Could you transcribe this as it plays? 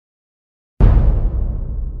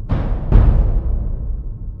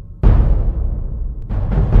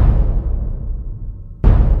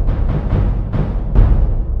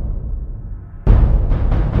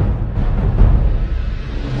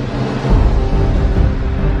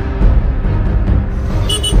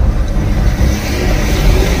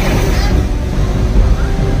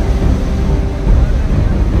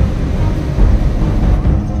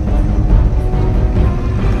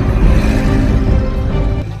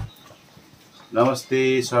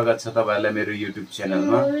नमस्ते, स्वागत छ तपाईहरुलाई मेरो युट्युब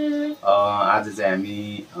च्यानलमा। आज चाहिँ हामी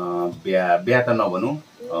बिहा त नभनौं,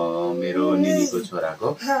 मेरो निनीको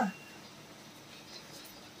छोराको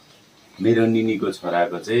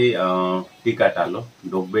चाहिँ टिकाटालो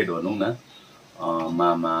ढोकबेट भनौं न।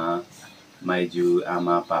 मामा, माइजू,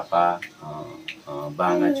 आमा, पापा,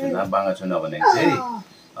 बाङा छुना भनेको चाहिँ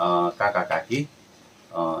काका काकी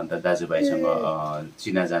अन्त दाजुभाइसँग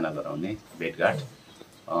चिनाजाना गराउने भेटघाट।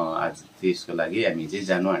 आज त्यसको लागि हामी चाहिँ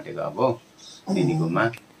जानु आँटेको अब निनीकोमा।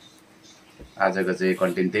 आजको चाहिँ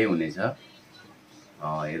कन्टेन्ट त्यही हुनेछ।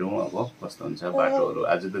 हेरौँ अब कस्तो हुन्छ बाटोहरु।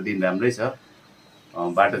 आज त दिन राम्रै छ,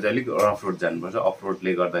 बाटो चाहिँ अलिक रफ रोड जानुपर्छ। अफ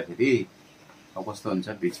रोडले गर्दाखेरि अब कस्तो हुन्छ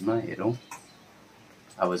बीचमा हेरौँ।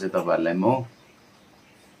 अब चाहिँ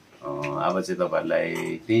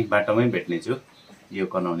तपाईहरुलाई त्यही बाटोमै भेट्ने छु। यो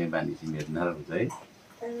कनाउने बानी चाहिँ मेरो नराम्रो छ है।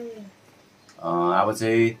 अब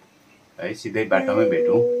चाहिँ है सिधै बाटोमै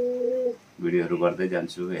भेटौँ। भिडियोहरु गर्दै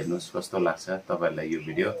जान्छु, हेर्नुस् कस्तो लाग्छ तपाईहरुलाई यो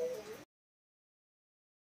भिडियो।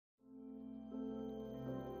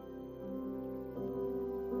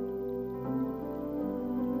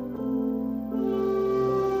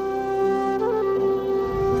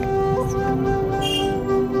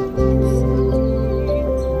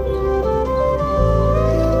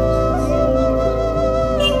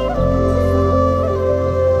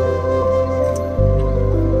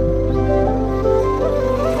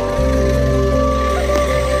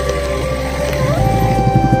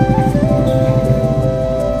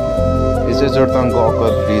 जोरथाङको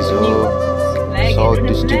अकर ब्रिज हो। साउथ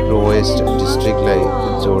डिस्ट्रिक्ट र वेस्ट डिस्ट्रिक्टलाई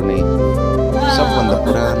जोड्ने सबभन्दा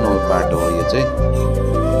पुरानो बाटो हो यो चाहिँ।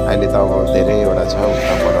 अहिले त अब धेरैवटा छ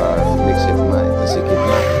उताबाट लेक्सेपमा, यता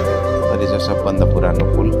सिक्किममा, तर यो सबभन्दा पुरानो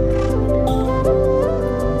पुल।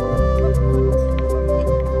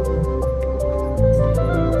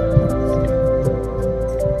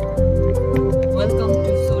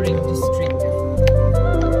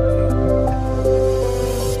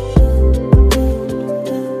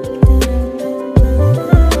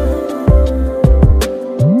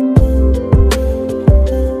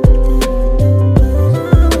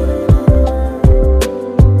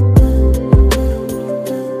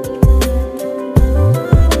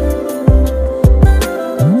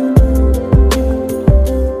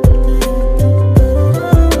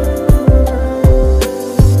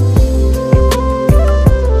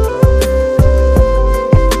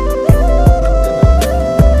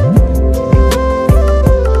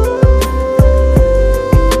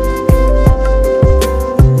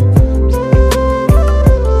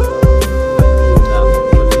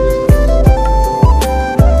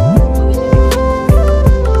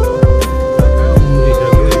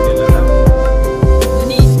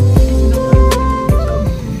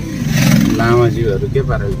 के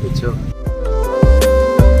पाराले पुग्छौ?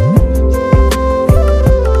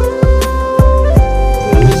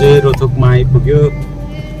 हामी चाहिँ रोथोकमा आइपुग्यो।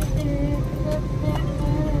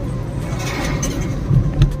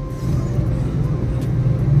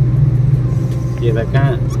 यता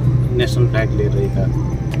कहाँ नेसनल फ्ल्याग लिएर यता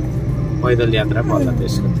पैदल यात्रा पर्ला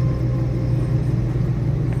त्यसको।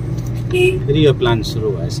 फेरि यो प्लान सुरु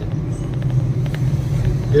भएछ।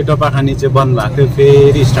 यो टपाखानी चाहिँ बन्द भएको थियो,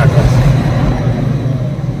 फेरि स्टार्ट भएछ।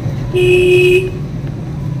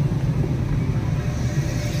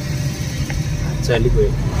 Charlie boy.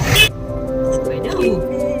 I know.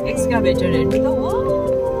 Excavator and wow.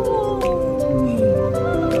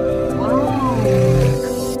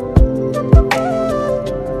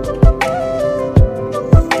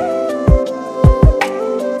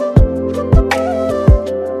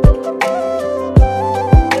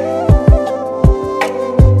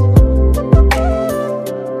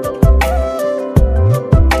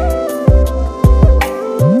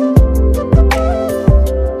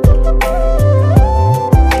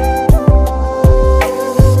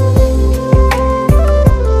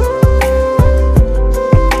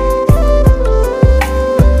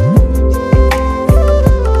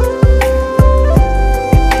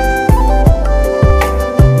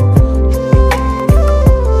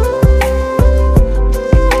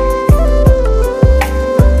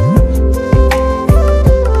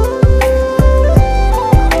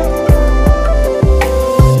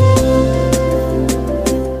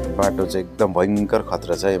 एकदम भयंकर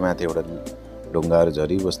खतरा छ। माथि एउटा ढुङ्गाहरू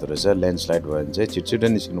झरिबस्दो रहेछ। ल्यान्डस्लाइड भयो भने चाहिँ छिटछिटो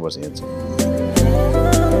निस्किनुपर्छ यहाँ चाहिँ।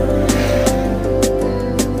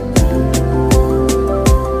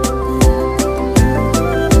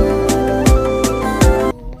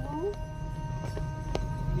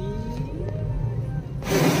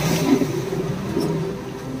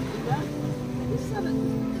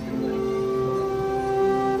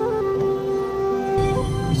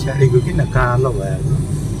 पछाडिको किन कालो भयो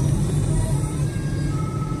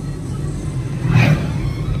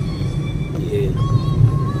ए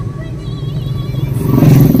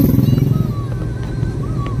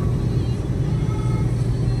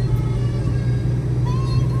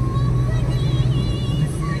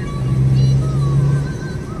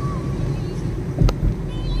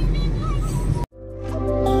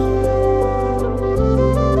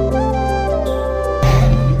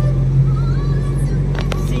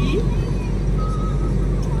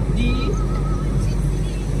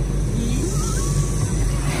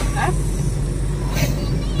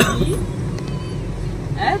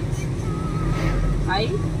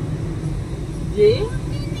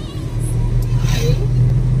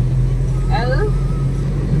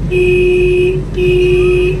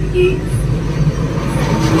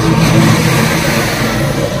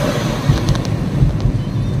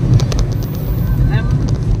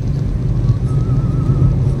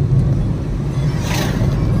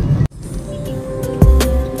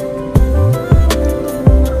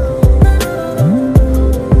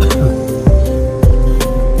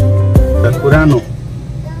पुरानो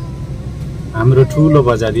हाम्रो ठुलो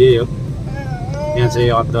बजार यही हो यहाँ चाहिँ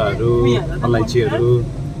अदुवाहरू अलैँचीहरू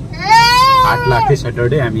हाट लाग्थ्यो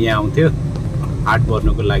सैटरडे हामी यहाँ आउँथ्यो हाट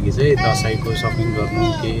भर्नुको लागि चाहिँ दसैँको सपिङ गर्नु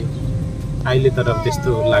के अहिले तर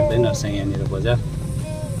त्यस्तो लाग्दैन रहेछ यहाँनिर बजार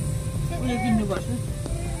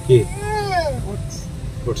के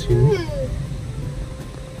ओट्स किन्ने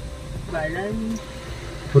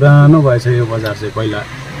पुरानो भएछ यो बजार चाहिँ पहिला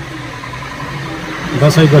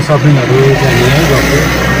दसैँको सपिङहरू त्यहाँनिर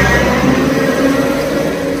गर्थ्यो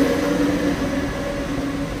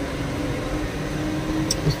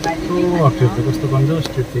कस्तो अप्ठ्यारो कस्तो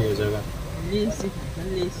कन्जस्टेड थियो यो जग्गा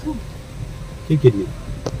के किन्ने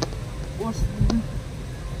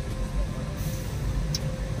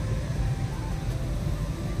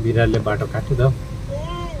बिरालले बाटो काट्यो त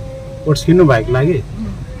ओट्स किन्नु भएको लागि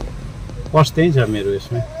पर्स त्यही छ मेरो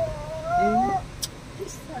यसमा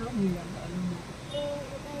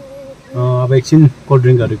अब एकछिन कोल्ड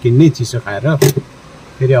ड्रिङ्कहरू किन्ने चिसो खाएर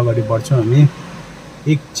फेरि अगाडि बढ्छौँ हामी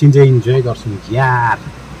एकछिन चाहिँ इन्जोय गर्छौँ यार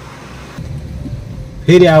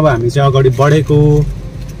फेरि अब हामी चाहिँ अगाडि बढेको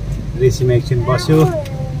रेसीमा एकछिन बस्यो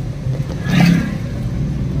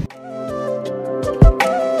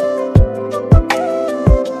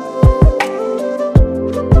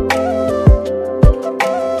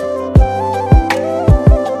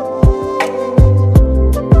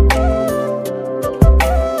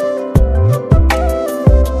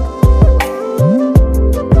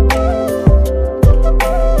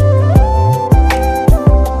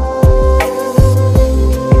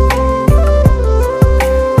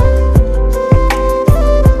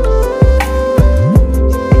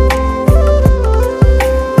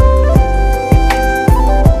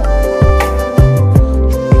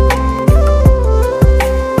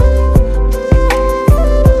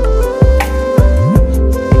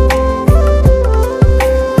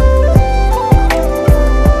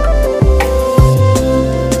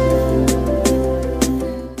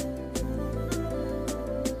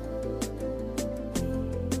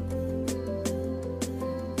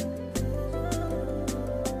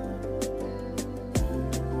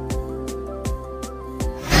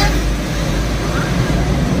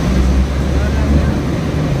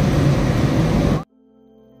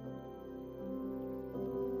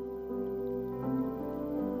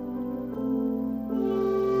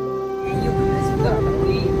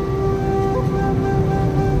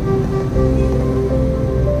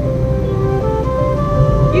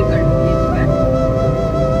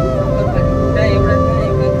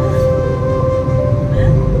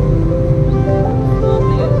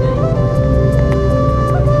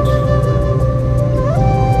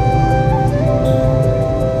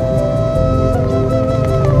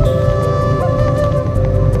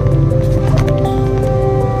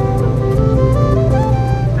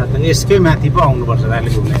यसकै माथि पो आउनुपर्छ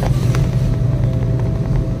अहिले घुम्ने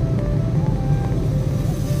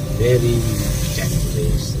भेरी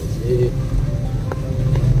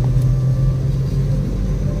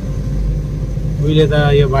उहिले त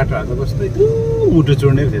यो बाटोहरू त कस्तो मुटु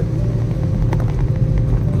चुड्ने थियो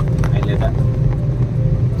अहिले त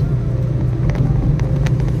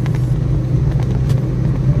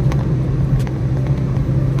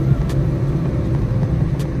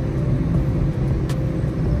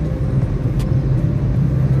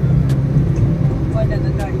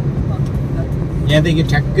यहाँदेखि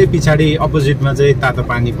ठ्याक्कै पछाडि अपोजिटमा चाहिँ तातो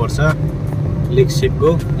पानी पर्छ लेकसेपको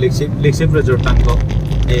लेकसेप र जोरथाङको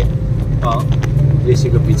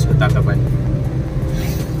रेसीको बिचको तातो पानी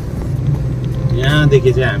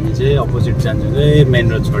यहाँदेखि चाहिँ हामी चाहिँ अपोजिट जान्छौँ है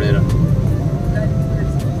मेन रोड छोडेर।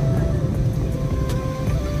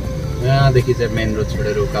 यहाँदेखि चाहिँ मेन रोड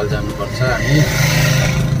छोडेर उकालो जानुपर्छ हामी।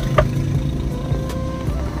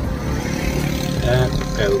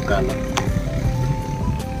 उकालो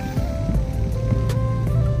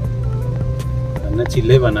भन्दा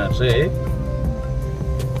चिल्लै बनाएको छ है।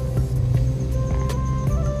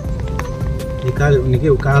 निकै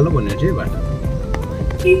उकालो भन्यो चाहिँ बाटो।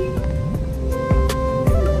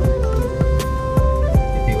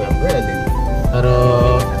 तर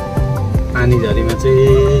पानी झरीमा चाहिँ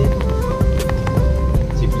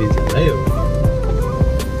चिप्लिन्छ होला है।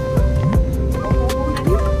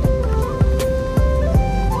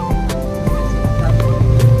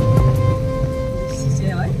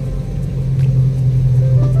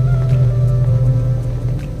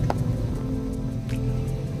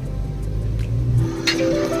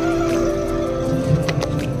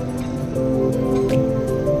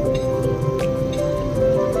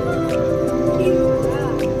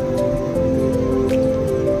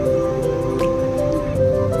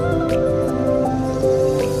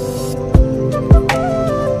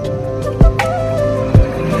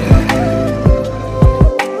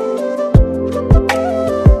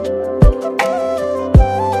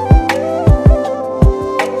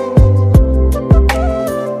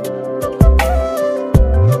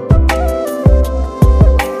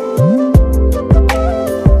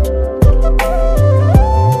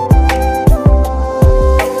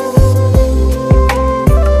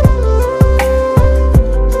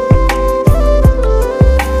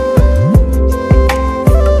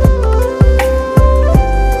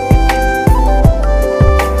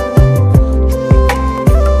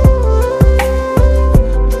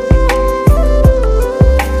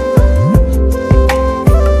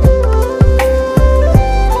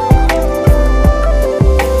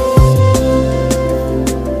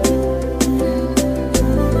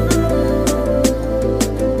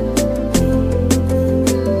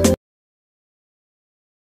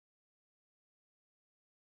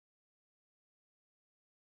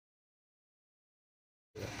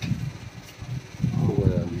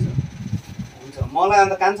 मलाई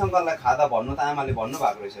अन्त कान्छङ्करलाई खादा भन्नु त आमाले भन्नु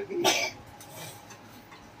भएको रहेछ कि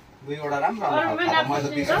दुईवटा राम्रो राम्रो खादा मैले त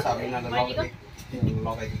बिर्सेछु अब यिनीहरूलाई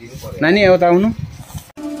लगाइदिनु पर्यो। नानी यता आउनु।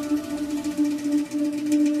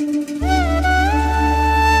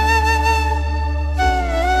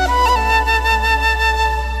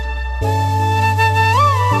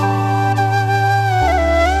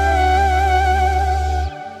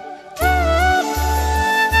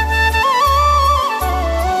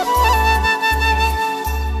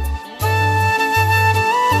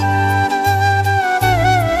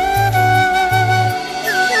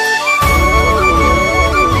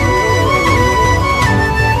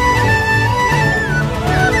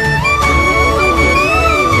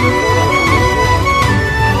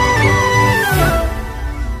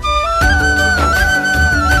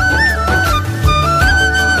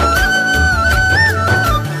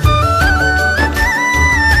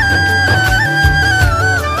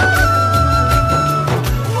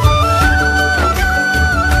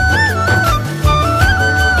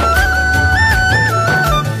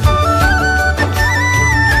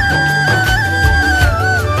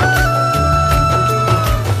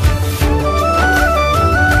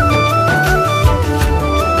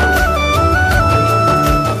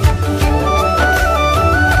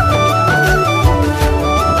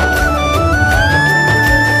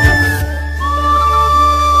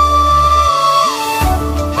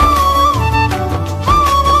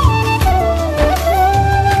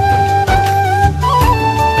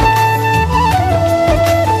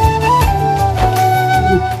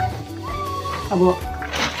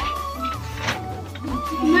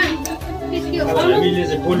 हामीले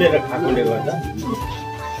चाहिँ पोलेर खाएकोले गर्दा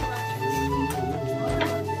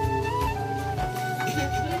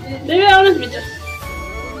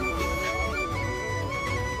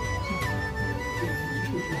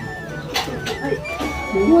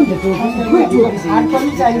हात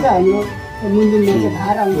पनि चाहिन्छ हाम्रो मुन्दिनमा चाहिँ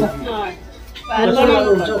भार आउँछ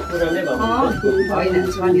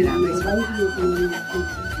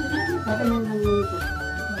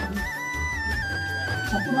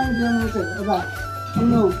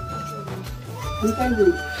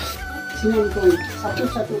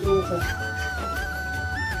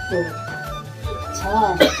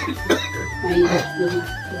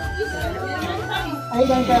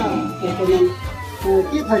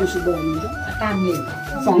के थरी शुद्ध हुनुहुन्छ तामलिङ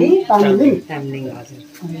हजुर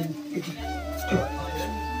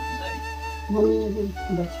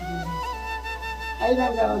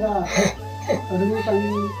आइरहन्छ एउटा रुमी पनि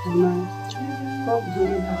कप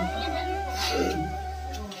जोडी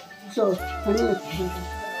सो अनि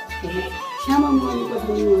श्यामा मुनि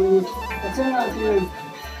पनि अचना त्यो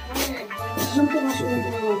सम्पूर्ण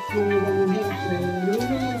सुविधा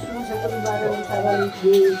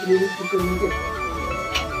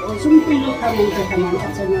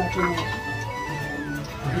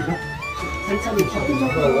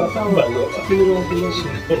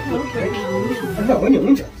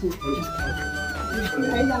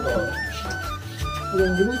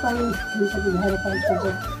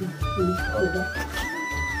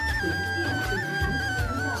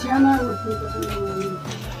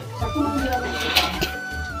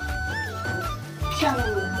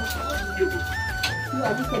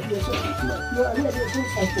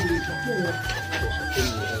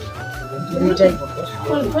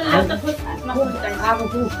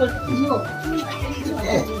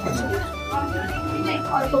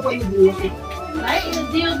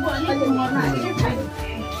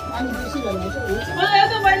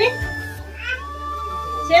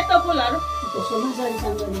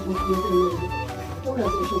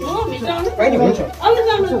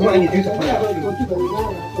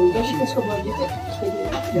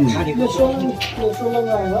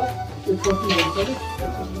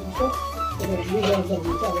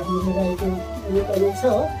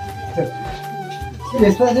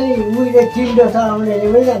त्यसमा चाहिँ उहिले चिन्डो चलाउने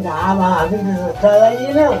हावा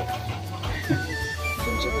चलाइएन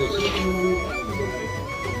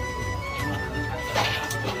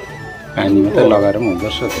पानीमा त लगाएर पनि हुँदो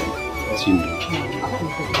रहेछ चिन्डो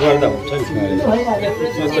गर्दा हुन्छ नि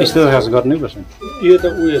यस्तो खास गर्नै पर्छ यो त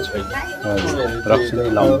उयो छैन रक्सी नै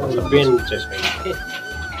लाउनु पर्छ पेन चाहिँ छैन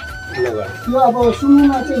यो अब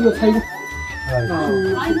सुन्नुमा चाहिँ यो छैन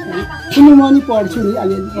सुन्नुमा नि पढ्छु नि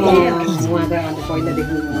अलिअलि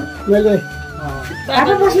मैले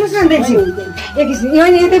बाबा बस्नुहोस् न देख्छु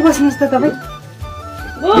एकैछिन यतै बस्नुहोस् त तपाईँ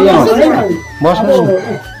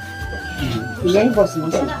बस्नुहोस् यहीँ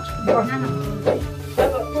बस्नुहोस्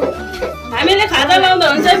हामीले खाता लाउँदा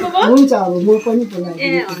हुन्छ है बुबु हुन्छ अब म पनि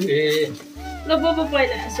बोलाइदिन्छु ल बुबु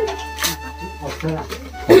पहिला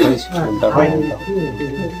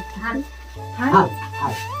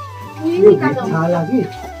छाला कि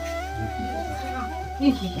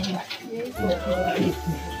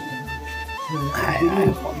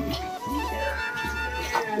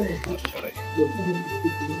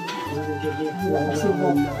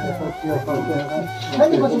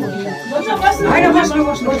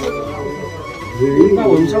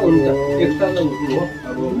हुन्छ हुन्छ एकताल उठ्नु हो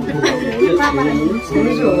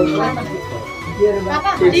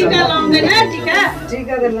टीका लाउँदैन टीका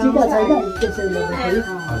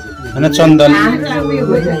होइन चन्दन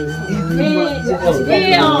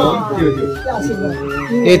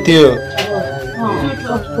ए त्यो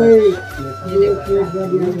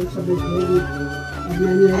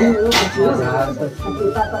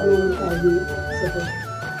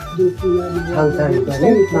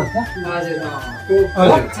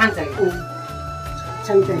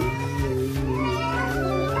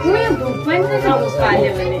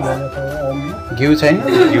घिउ छैन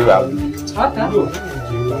घिउ हाल्नु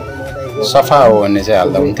सफा हो भने चाहिँ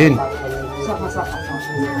हाल्दा हुन्थ्यो नि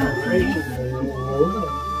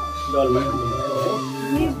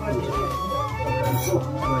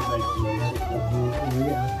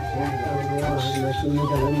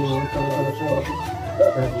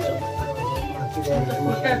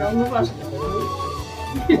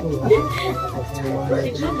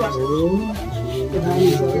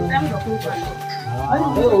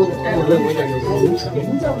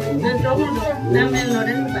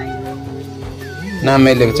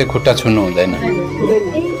नामेलेको चाहिँ खुट्टा छुनु हुँदैन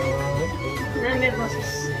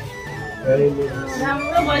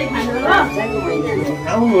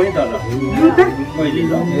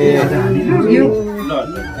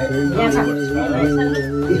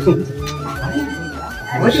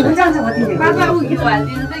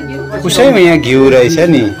उसैमा यहाँ घिउ रहेछ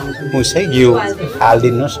नि उसै घिउ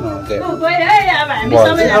हालिदिनुहोस् न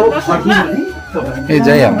ए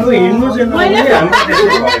जय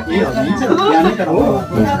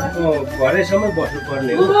घरैसम्म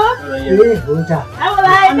बस्नुपर्ने हो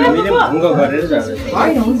हामीले भङ्ग गरेर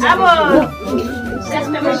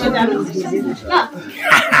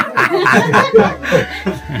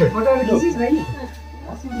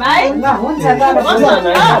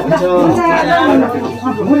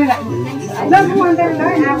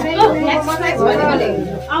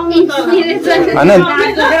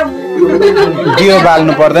दियो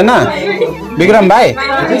बाल्नु पर्दैन विक्रम भाइ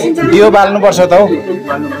दियो बाल्नु पर्छ त हौ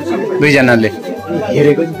दुईजनाले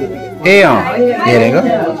ए हेरेको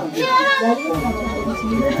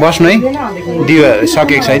बस्नु है दियो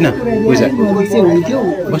सकेको छैन पूजा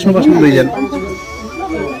बस्नु बस्नु दुईजना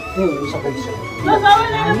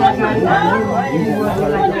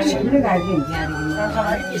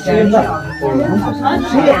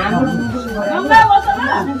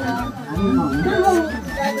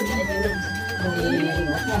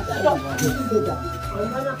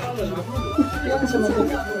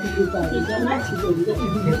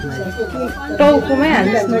टाउकोमै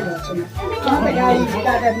हाल्छ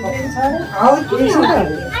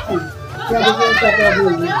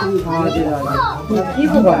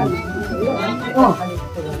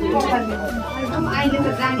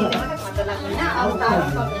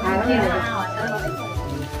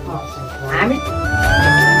हामी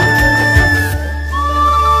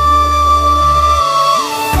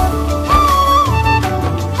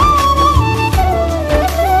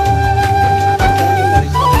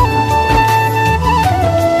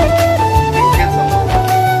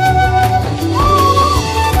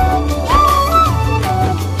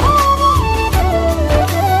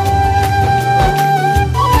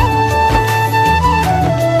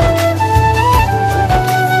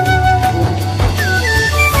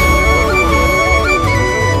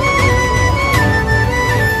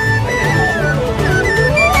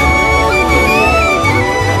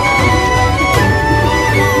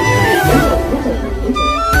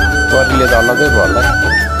परिले त अलग्गै भयो होला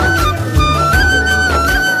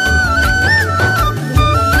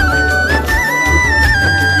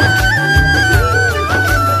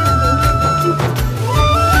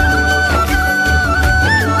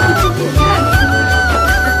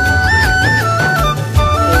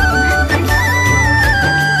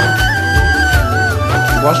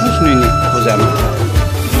बस्नुहोस् नि पूजामा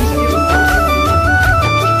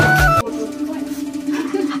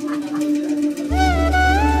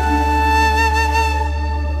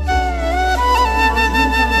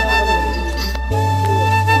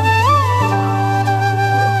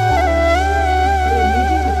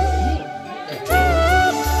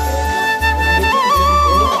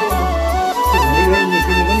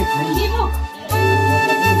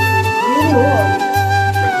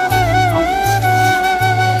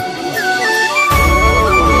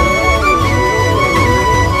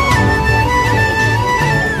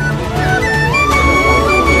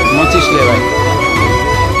मचिसले भाइ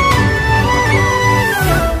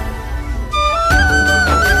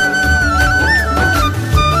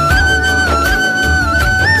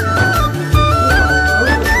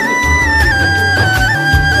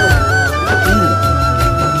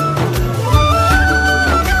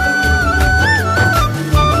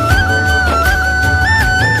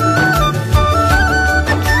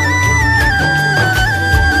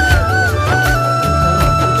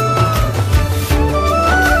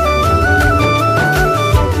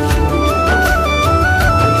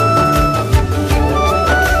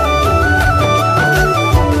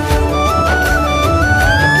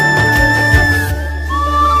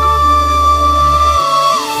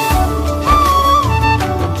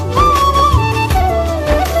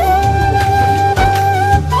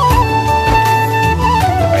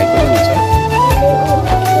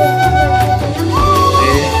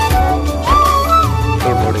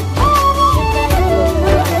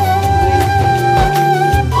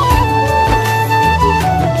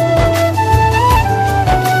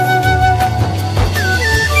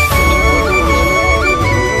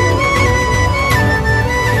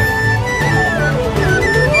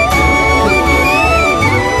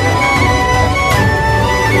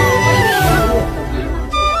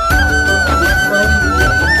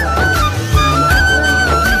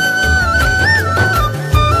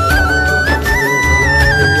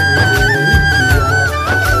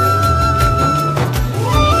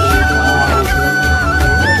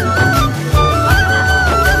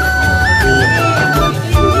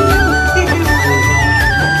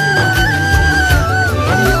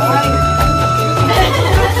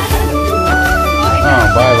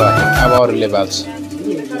अब अरूले बाल्छ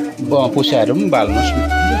पुसाहरू पनि बाल्नुहोस्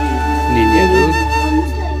निनीहरू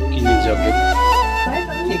किनी जग्यो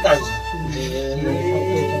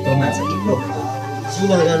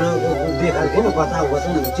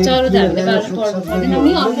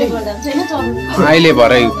अहिले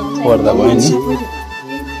भरै पर्दा भयो नि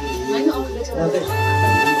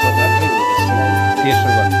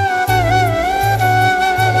तेस्रो गर्नु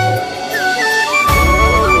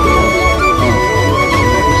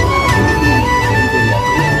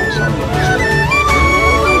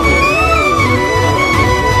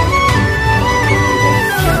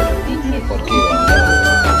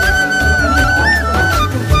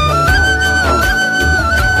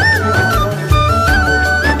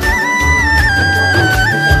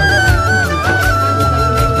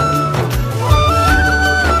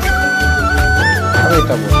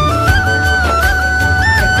यता बस्नु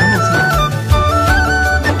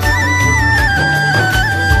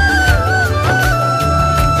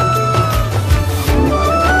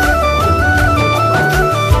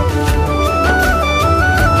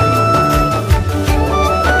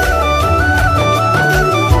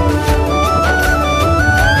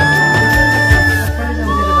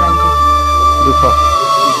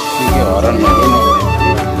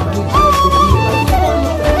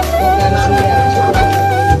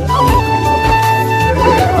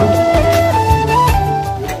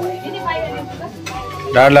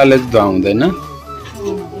डाडलाले धुवा हुँदैन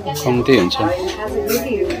कम्ती हुन्छ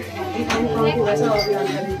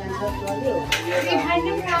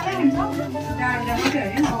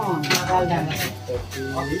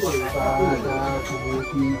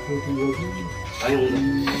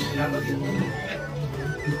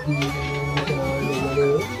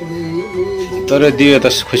तर दियो त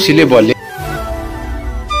खुसीले बल्यो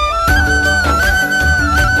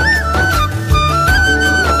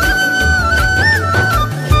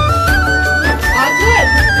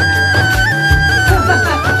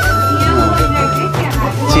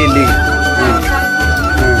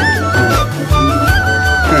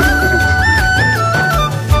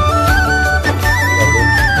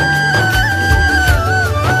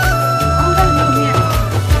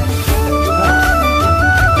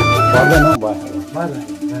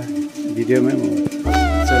भिडियो में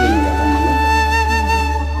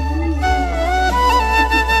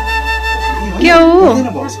क्या हो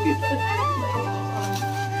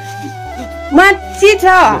माछी छ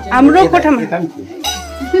हाम्रो कोठामा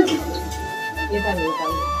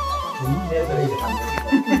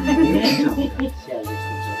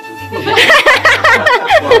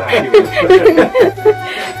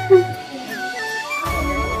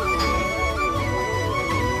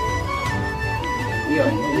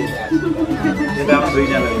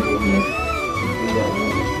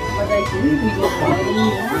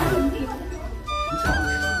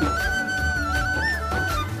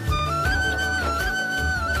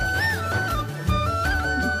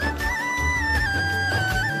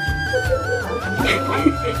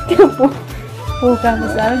पोका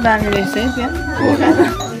साह्रो दामी रहेछ है त्यहाँ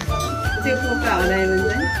त्यो पोका होला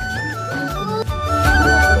भने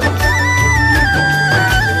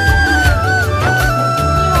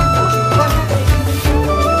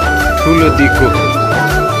ठुलो दिको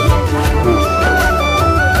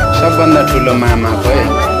सबभन्दा ठुलो मामाको है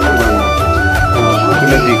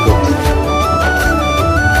ठुलो दिको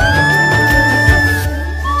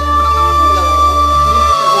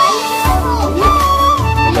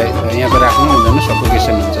यहाँ पर राख्नु हुँदैन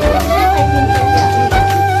सफोकेसन हुन्छ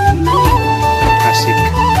आशिक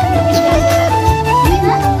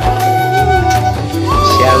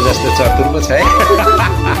स्याल जस्तो चतुर पो छ है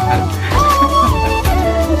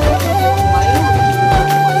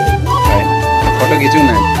फोटो खिचौँ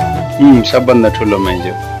न सबभन्दा ठुलो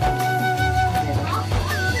माइजो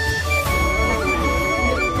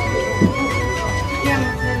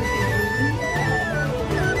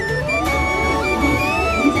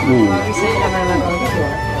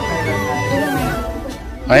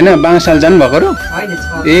होइन बाङसाल जानु भएको र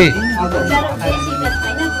ए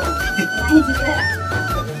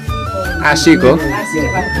आशिक हो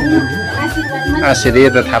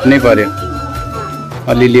आशीर्वाद त थाप्नै पर्यो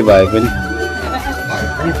अलिअलि भए पनि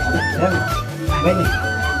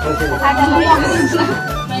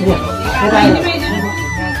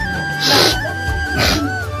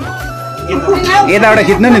यताबाट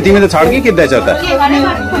खिच्नु नि तिमी त छड्कै खिच्दैछौ त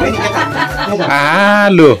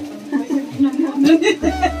लो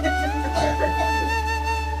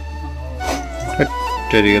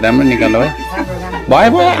राम्रो निकाल्नु है भयो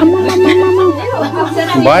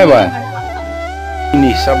भयो नि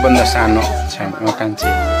सबभन्दा सानो कान्छी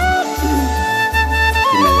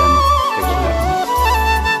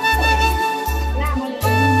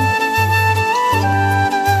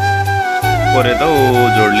पऱ्यो त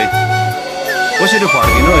जोडले कसरी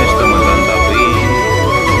फर्किनु यस्तोमा त अन्त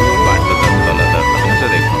बाटो त तल त कसो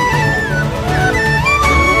देख्नु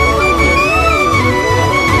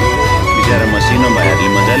बिचरा मसिनो भाइहरूले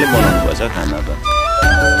मजाले बनाउनु पर्छ खाना त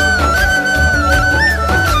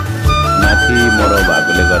माथि मरौ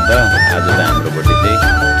भएकोले गर्दा आज त हाम्रोपट्टि चाहिँ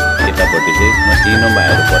यतापट्टि चाहिँ मसिनो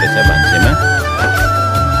भाइहरू परेछ भान्सेमा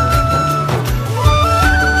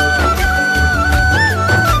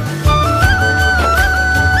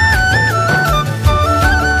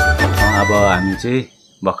अब हामी चाहिँ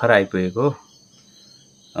भर्खर आइपुगेको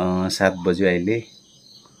 7 बज्यो अहिले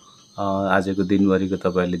आजको दिनभरिको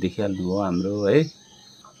तपाईहरुले देखिहाल्नुभयो हाम्रो है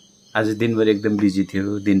आज दिनभरि एकदम बिजी थियो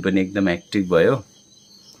दिन पनि एकदम हेक्टिक भयो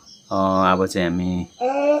अब चाहिँ हामी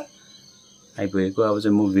आइपुगेको। अब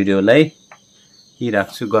चाहिँ म भिडियोलाई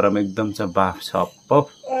राख्छु। गरम एकदम छ, बाफ छ अप।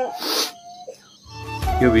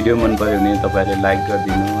 यो भिडियो मन पर्यो भने तपाईहरुले लाइक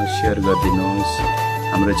गरिदिनुहोस्, शेयर गरिदिनुहोस्,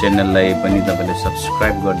 हाम्रो च्यानललाई पनि तपाईले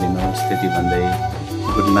सब्स्क्राइब गरिदिनुहोस्। त्यति भन्दै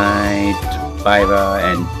good night, by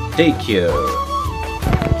by and take care.